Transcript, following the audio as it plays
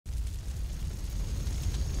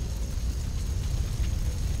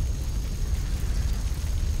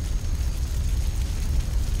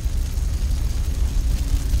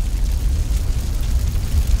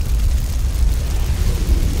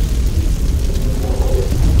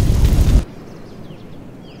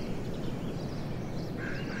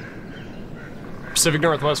Pacific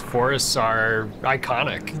Northwest forests are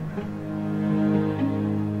iconic.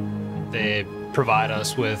 They provide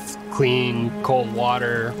us with clean, cold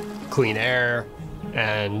water, clean air,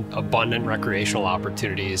 and abundant recreational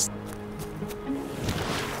opportunities.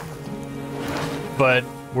 But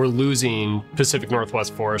we're losing Pacific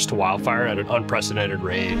Northwest forests to wildfire at an unprecedented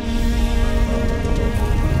rate.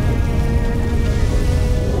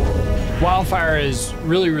 Wildfire is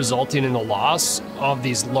really resulting in the loss of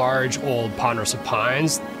these large, old ponderosa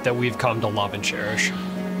pines that we've come to love and cherish.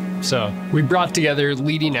 So we brought together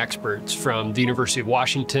leading experts from the University of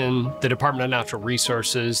Washington, the Department of Natural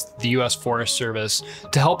Resources, the U.S. Forest Service,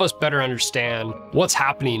 to help us better understand what's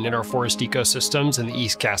happening in our forest ecosystems in the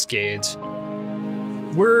East Cascades.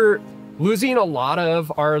 We're losing a lot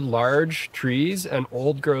of our large trees and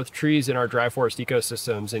old growth trees in our dry forest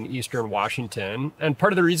ecosystems in eastern Washington. And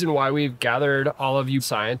part of the reason why we've gathered all of you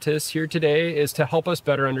scientists here today is to help us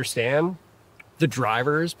better understand the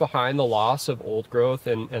drivers behind the loss of old growth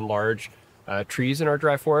and large trees in our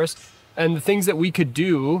dry forest, and the things that we could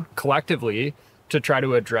do collectively to try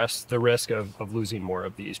to address the risk of losing more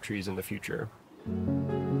of these trees in the future.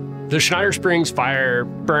 The Schneider Springs fire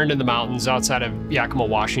burned in the mountains outside of Yakima,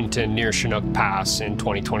 Washington, near Chinook Pass in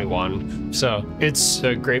 2021. So it's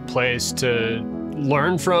a great place to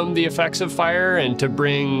learn from the effects of fire and to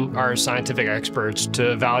bring our scientific experts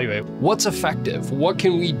to evaluate what's effective, what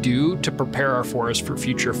can we do to prepare our forests for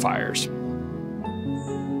future fires.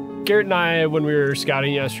 Garrett and I, when we were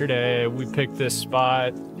scouting yesterday, we picked this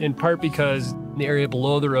spot in part because the area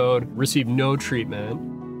below the road received no treatment.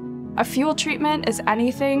 A fuel treatment is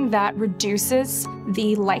anything that reduces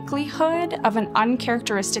the likelihood of an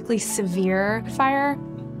uncharacteristically severe fire.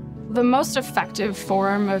 The most effective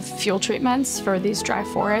form of fuel treatments for these dry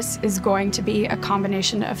forests is going to be a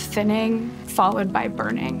combination of thinning followed by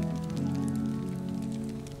burning.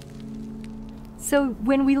 So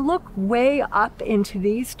when we look way up into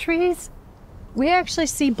these trees, we actually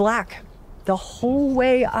see black the whole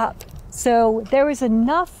way up. So there is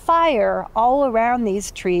enough fire all around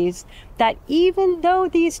these trees that even though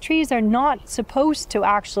these trees are not supposed to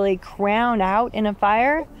actually crown out in a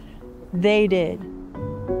fire, they did.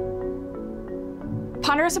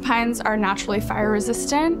 Ponderosa pines are naturally fire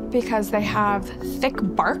resistant because they have thick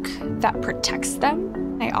bark that protects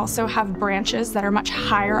them. They also have branches that are much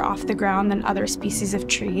higher off the ground than other species of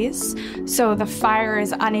trees. So the fire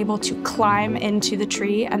is unable to climb into the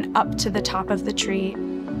tree and up to the top of the tree.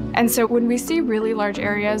 And so when we see really large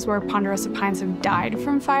areas where ponderosa pines have died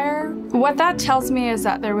from fire, what that tells me is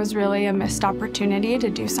that there was really a missed opportunity to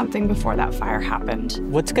do something before that fire happened.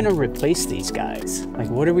 What's going to replace these guys? Like,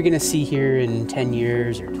 what are we going to see here in 10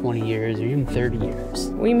 years or 20 years or even 30 years?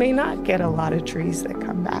 We may not get a lot of trees that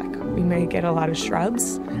come back. We may get a lot of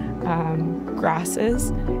shrubs, grasses,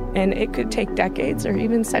 and it could take decades or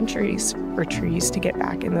even centuries for trees to get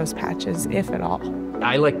back in those patches, if at all.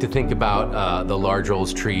 I like to think about the large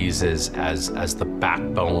old trees as the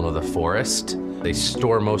backbone of the forest. They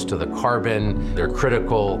store most of the carbon. They're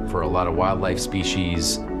critical for a lot of wildlife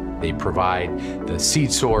species. They provide the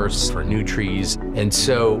seed source for new trees. And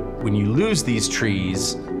so when you lose these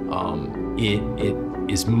trees, it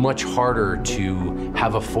is much harder to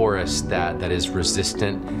have a forest that is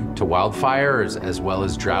resistant to wildfires as well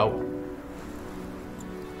as drought.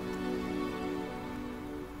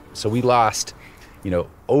 So we lost,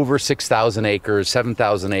 over 6,000 acres,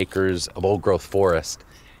 7,000 acres of old growth forest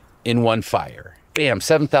in one fire. Bam,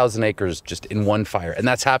 7,000 acres just in one fire. And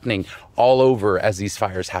that's happening all over as these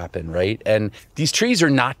fires happen, right? And these trees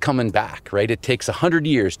are not coming back, right? It takes 100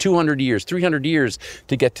 years, 200 years, 300 years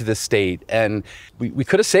to get to this state. And we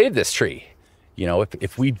could have saved this tree.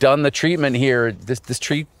 If we'd done the treatment here, this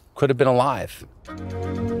tree could have been alive.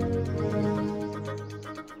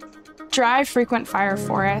 Dry, frequent fire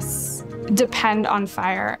forests depend on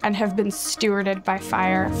fire and have been stewarded by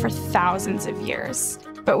fire for thousands of years.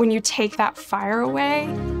 But when you take that fire away,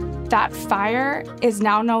 that fire is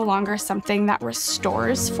now no longer something that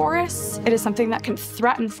restores forests. It is something that can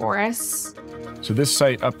threaten forests. So this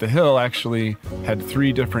site up the hill actually had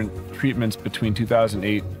 3 different treatments between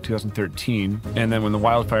 2008 and 2013. And then when the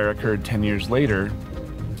wildfire occurred 10 years later,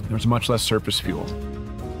 there was much less surface fuel.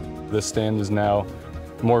 This stand is now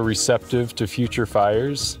more receptive to future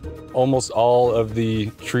fires. Almost all of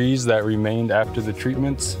the trees that remained after the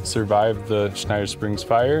treatments survived the Schneider Springs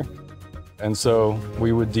fire. And so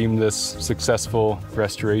we would deem this successful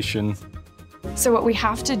restoration. So what we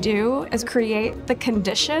have to do is create the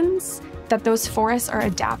conditions that those forests are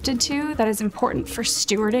adapted to that is important for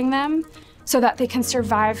stewarding them so that they can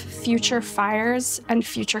survive future fires and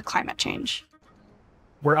future climate change.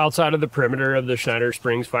 We're outside of the perimeter of the Schneider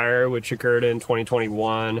Springs fire, which occurred in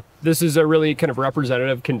 2021. This is a really kind of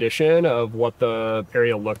representative condition of what the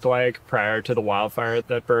area looked like prior to the wildfire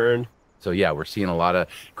that burned. So yeah, we're seeing a lot of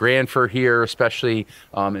grand fir here, especially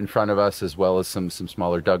in front of us, as well as some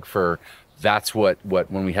smaller Doug fir. That's what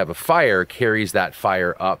when we have a fire, carries that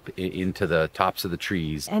fire up into the tops of the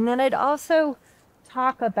trees. And then I'd also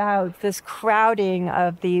talk about this crowding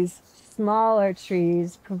of these smaller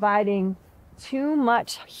trees, providing too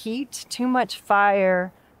much heat, too much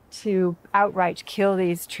fire to outright kill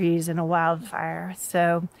these trees in a wildfire.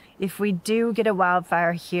 So if we do get a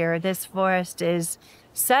wildfire here, this forest is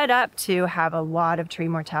set up to have a lot of tree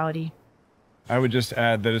mortality. I would just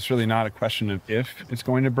add that it's really not a question of if it's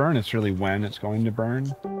going to burn, it's really when it's going to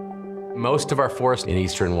burn. Most of our forests in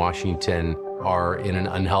eastern Washington are in an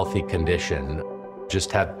unhealthy condition.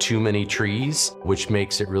 Just have too many trees, which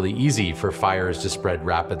makes it really easy for fires to spread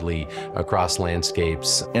rapidly across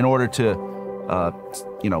landscapes. In order to,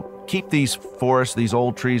 keep these forests, these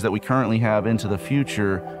old trees that we currently have into the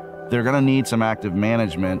future, they're going to need some active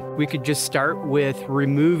management. We could just start with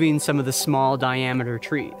removing some of the small diameter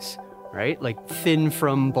trees, right? Like thin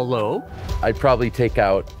from below. I'd probably take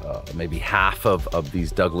out maybe half of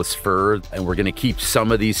these Douglas fir, and we're gonna keep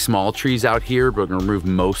some of these small trees out here, but we're gonna remove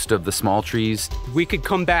most of the small trees. We could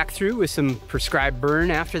come back through with some prescribed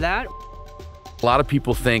burn after that. A lot of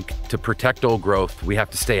people think to protect old growth, we have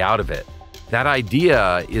to stay out of it. That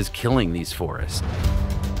idea is killing these forests.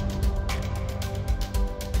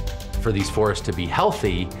 For these forests to be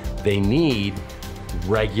healthy, they need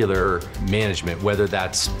regular management, whether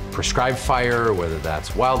that's prescribed fire, whether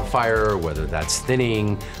that's wildfire, whether that's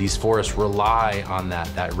thinning. These forests rely on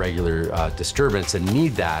that regular disturbance and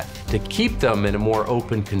need that to keep them in a more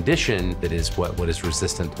open condition that is what is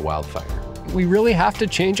resistant to wildfire. We really have to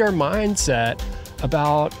change our mindset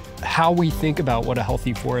about how we think about what a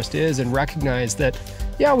healthy forest is and recognize that,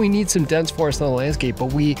 yeah, we need some dense forest on the landscape,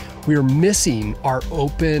 but we are missing our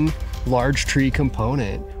open, large tree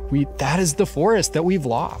component. That is the forest that we've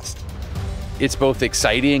lost. It's both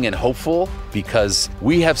exciting and hopeful because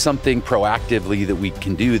we have something proactively that we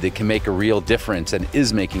can do that can make a real difference and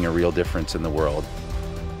is making a real difference in the world.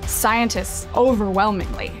 Scientists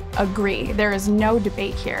overwhelmingly agree. There is no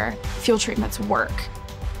debate here. Fuel treatments work.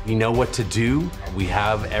 We know what to do. We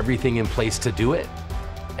have everything in place to do it.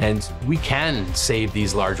 And we can save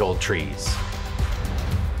these large old trees.